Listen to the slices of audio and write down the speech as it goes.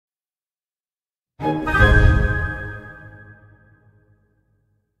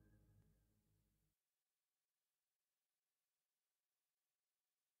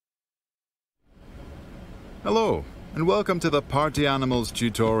Hello, and welcome to the Party Animals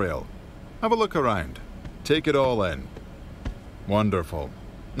tutorial. Have a look around. Take it all in. Wonderful.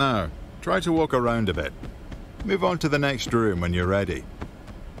 Now, try to walk around a bit. Move on to the next room when you're ready.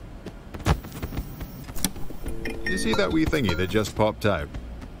 You see that wee thingy that just popped out?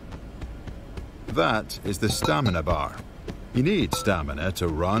 That is the stamina bar. You need stamina to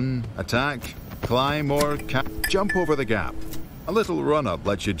run, attack, climb, or jump over the gap. A little run-up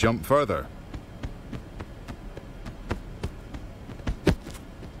lets you jump further.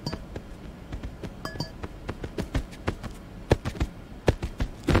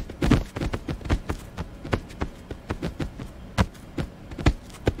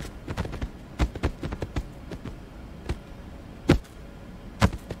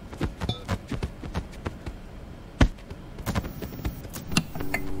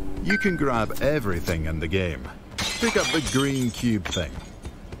 You can grab everything in the game. Pick up the green cube thing.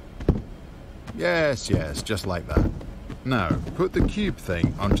 Yes, just like that. Now, put the cube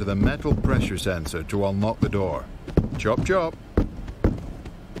thing onto the metal pressure sensor to unlock the door. Chop chop.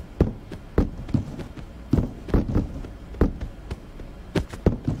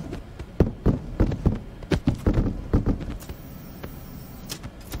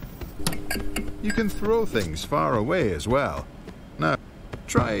 You can throw things far away as well. Now,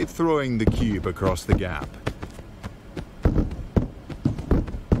 try throwing the cube across the gap.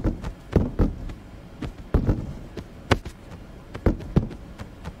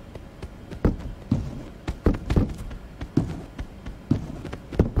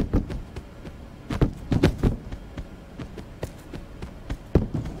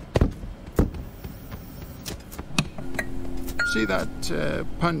 See that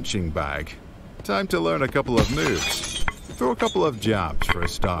punching bag? Time to learn a couple of moves. Throw a couple of jabs for a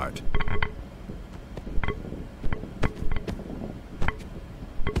start.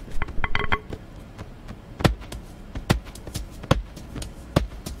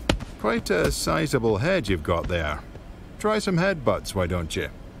 Quite a sizable head you've got there. Try some headbutts, why don't you?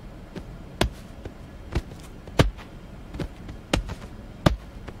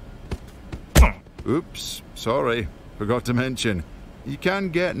 Oops, sorry. Forgot to mention, you can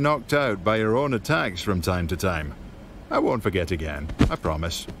get knocked out by your own attacks from time to time. I won't forget again, I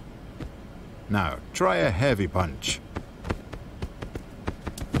promise. Now, try a heavy punch.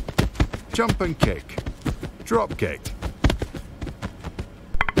 Jump and kick. Drop kick.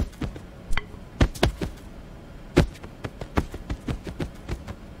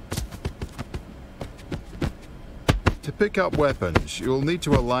 To pick up weapons, you'll need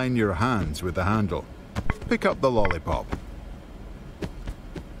to align your hands with the handle. Pick up the lollipop.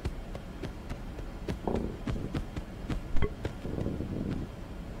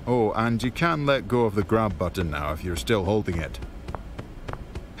 Oh, and you can let go of the grab button now if you're still holding it.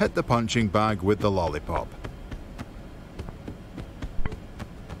 Hit the punching bag with the lollipop.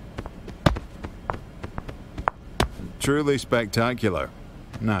 Truly spectacular.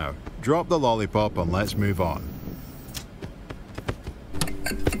 Now, drop the lollipop and let's move on.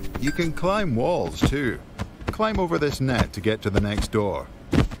 You can climb walls too. Climb over this net to get to the next door.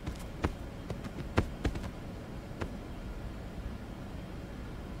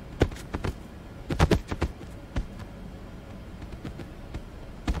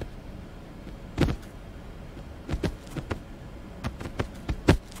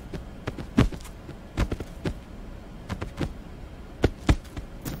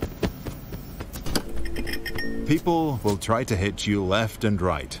 People will try to hit you left and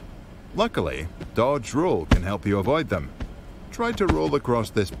right. Luckily, dodge roll can help you avoid them. Try to roll across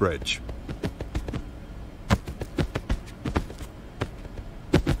this bridge.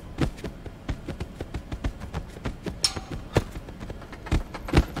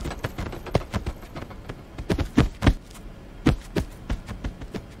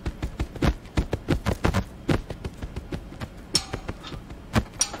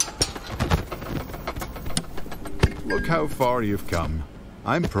 Look how far you've come.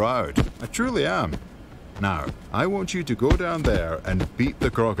 I'm proud. I truly am. Now, I want you to go down there and beat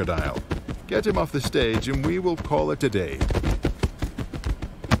the crocodile. Get him off the stage and we will call it a day.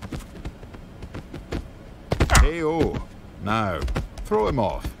 Hey-oh. Now, throw him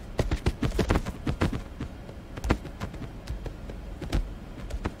off.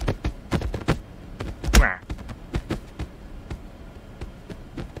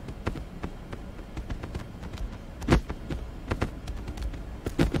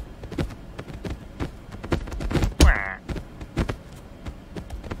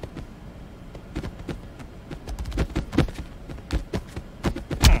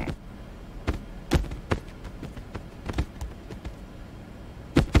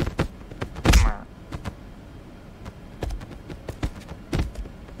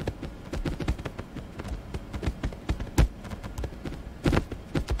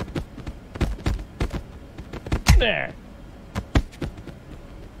 there!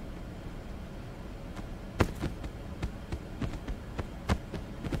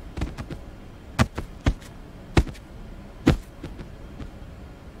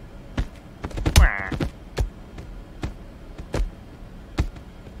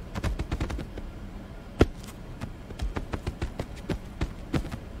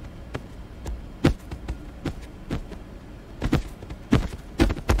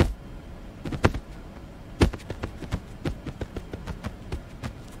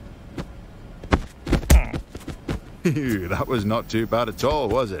 Phew, that was not too bad at all,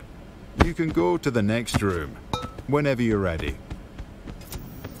 was it? You can go to the next room, whenever you're ready.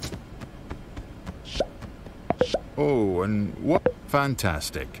 Oh, and what?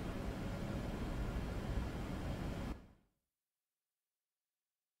 Fantastic.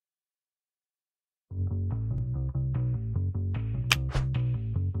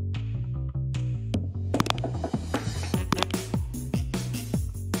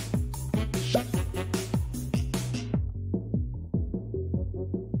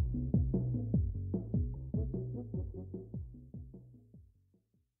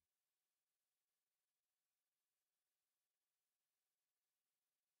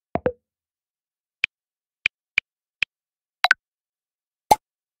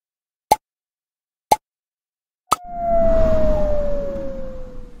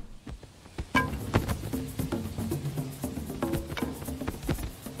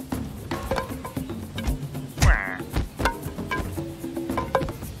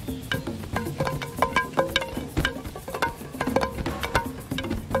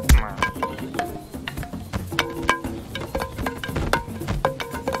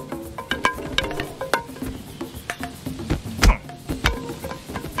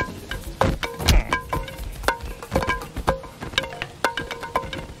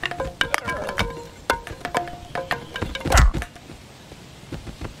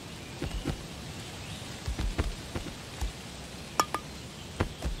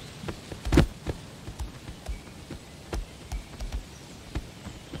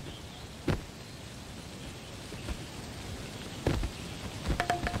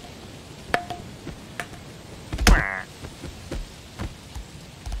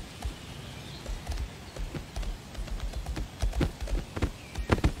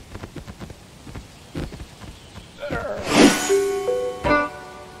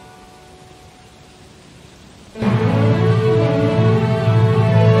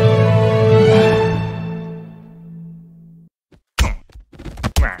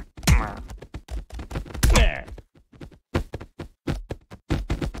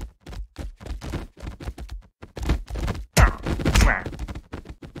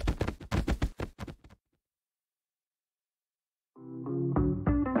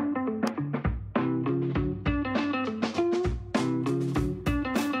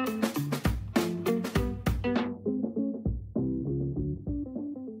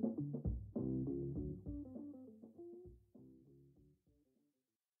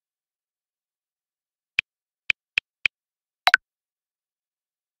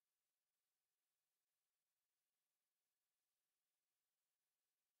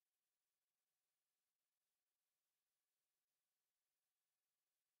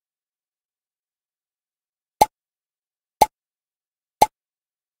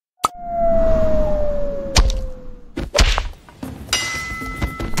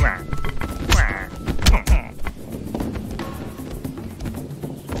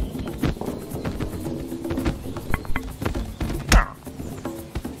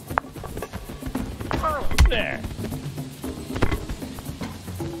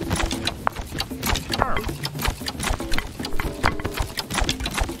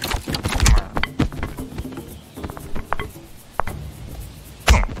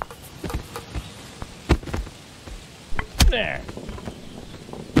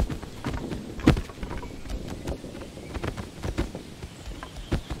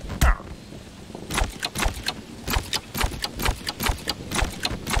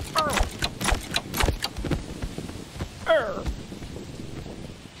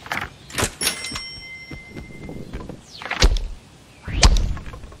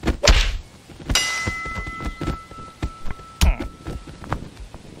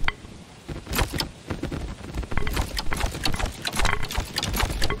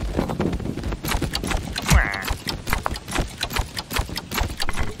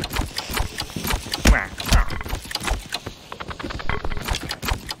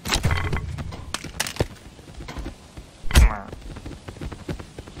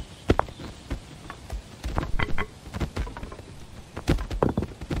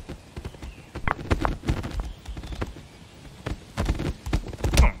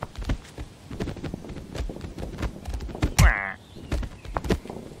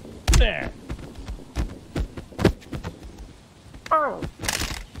 There. Oh.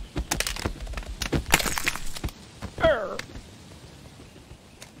 Oh.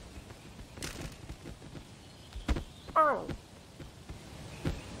 Oh.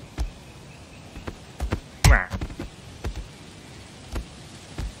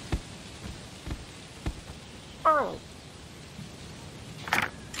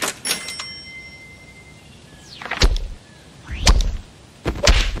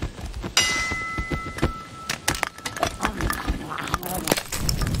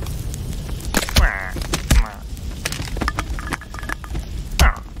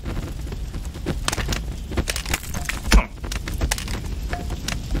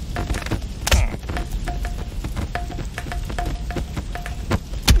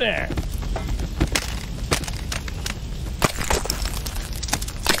 There.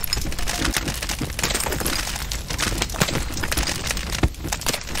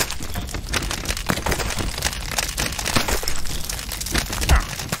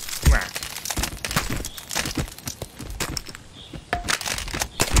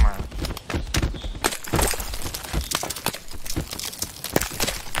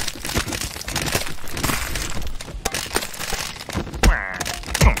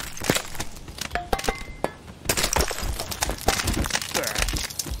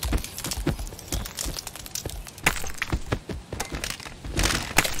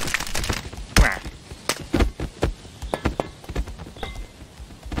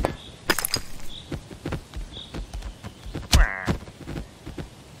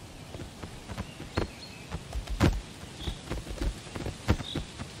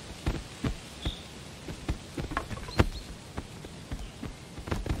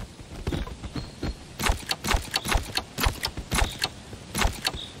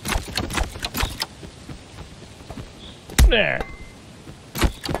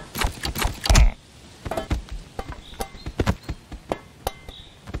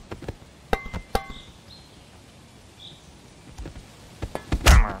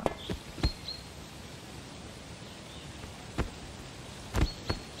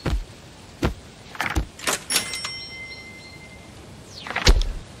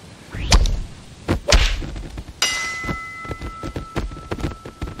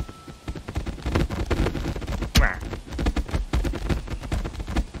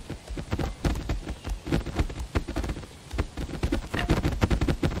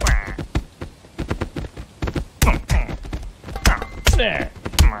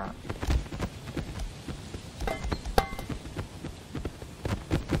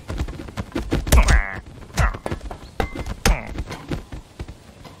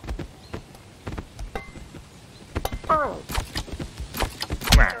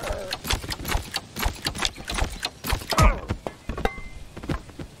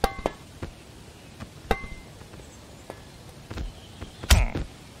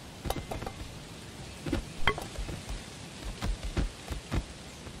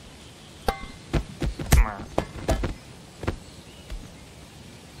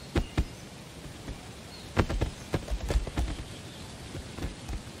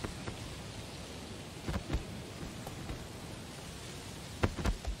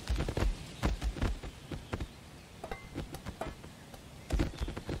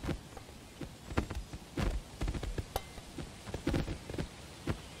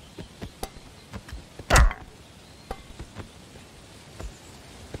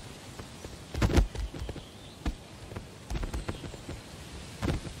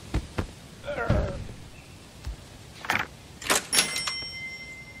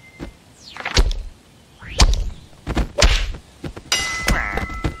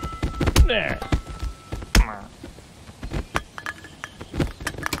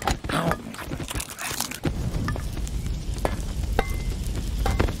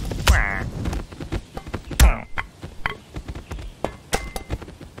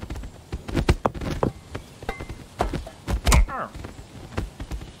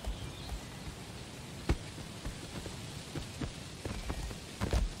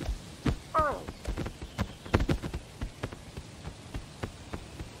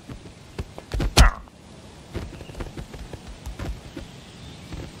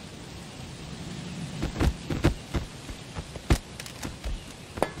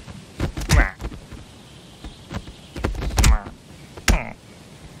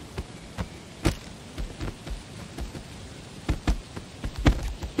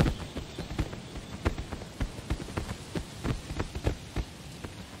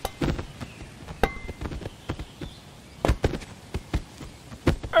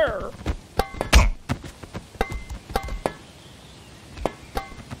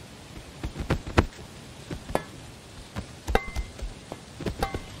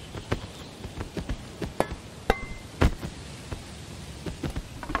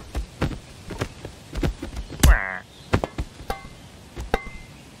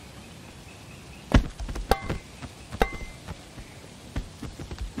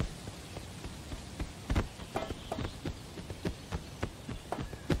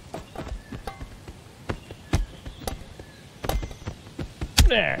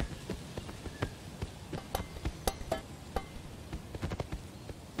 There.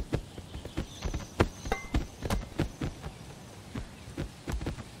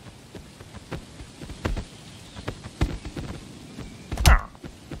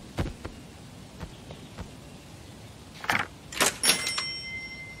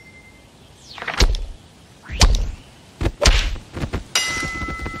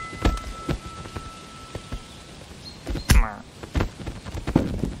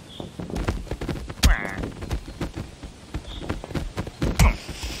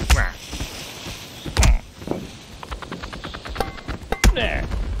 There.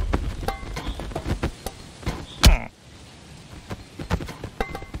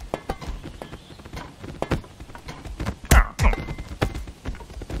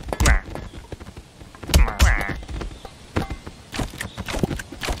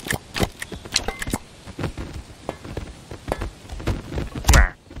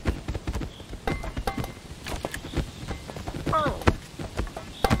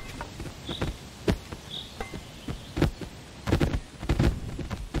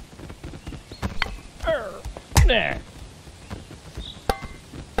 There. There.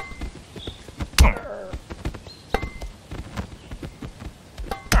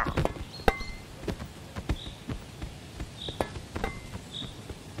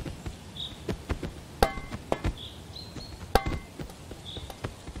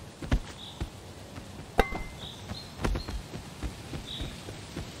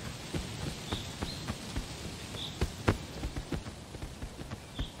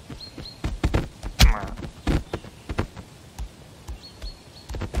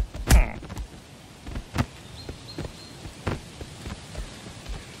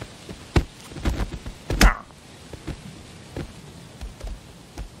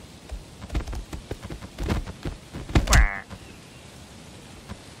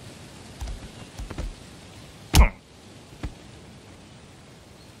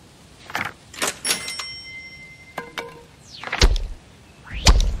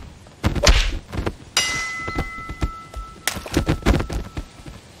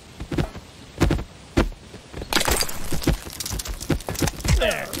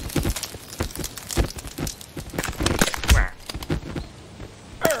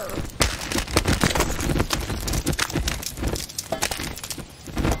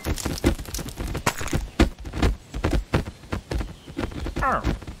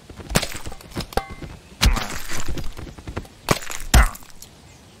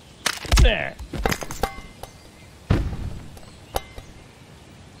 There. There.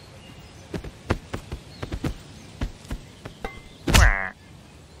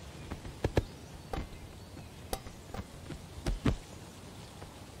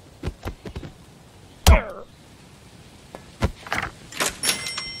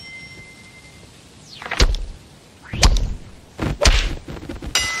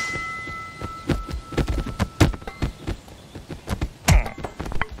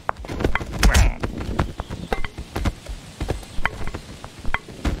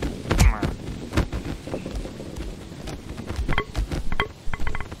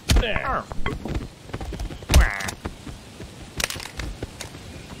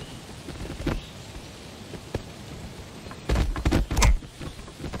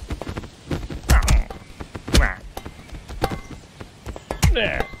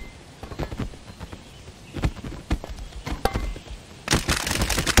 There.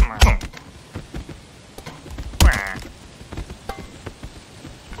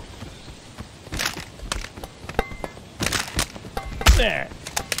 There.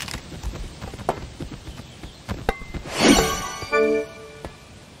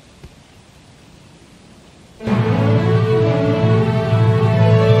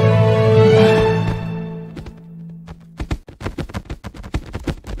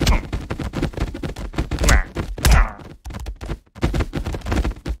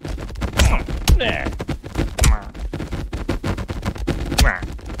 There.